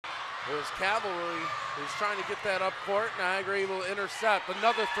It was Cavalry who's trying to get that up court. Niagara able to intercept.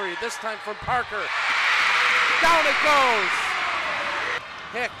 Another three, this time from Parker. Down it goes.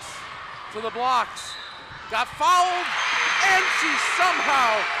 Hicks to the blocks. Got fouled, and she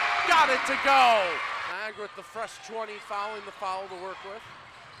somehow got it to go. Niagara with the fresh 20, fouling the foul to work with.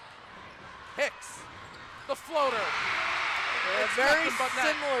 Hicks, the floater. Yeah,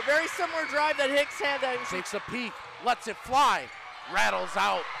 very similar drive that Hicks had. Takes a peek, lets it fly, rattles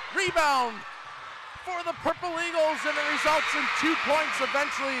out. Rebound for the Purple Eagles, and it results in 2 points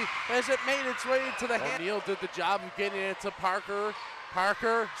eventually as it made its way to the hand. O'Neal did the job of getting it to Parker.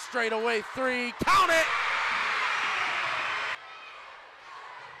 Parker, straight away three, count it!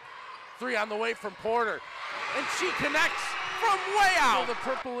 Three on the way from Porter, and she connects from way out. The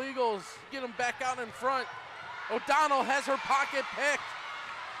Purple Eagles get them back out in front. O'Donnell has her pocket picked.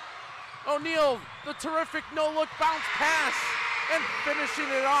 O'Neal, the terrific no-look bounce pass, and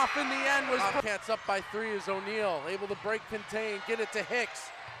finishing it off in the end was Bobcats up by 3 as O'Neal able to break contain, get it to Hicks.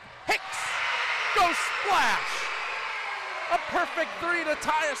 Hicks goes splash. A perfect 3 to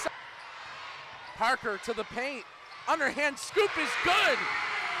tie us up. Parker to the paint. Underhand scoop is good.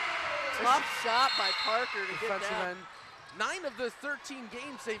 Tough shot by Parker to get that. 9 of the 13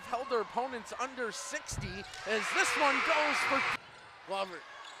 games they've held their opponents under 60 as this one goes for Glover.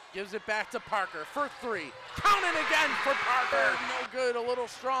 Gives it back to Parker for 3. Count it again for Parker. No good, a little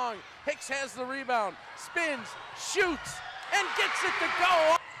strong. Hicks has the rebound, spins, shoots, and gets it to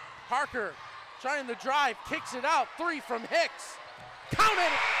go. Parker trying to drive, kicks it out. 3 from Hicks. Count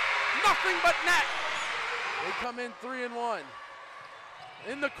it, nothing but net. They come in 3 and 1.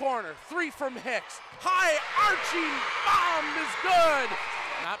 In the corner, 3 from Hicks. High arching bomb is good.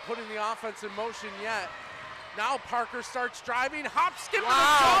 Not putting the offense in motion yet. Now Parker starts driving, hop, skip, and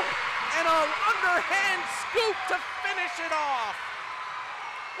a jump, and an underhand scoop to finish it off.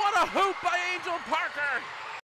 What a hoop by Angel Parker.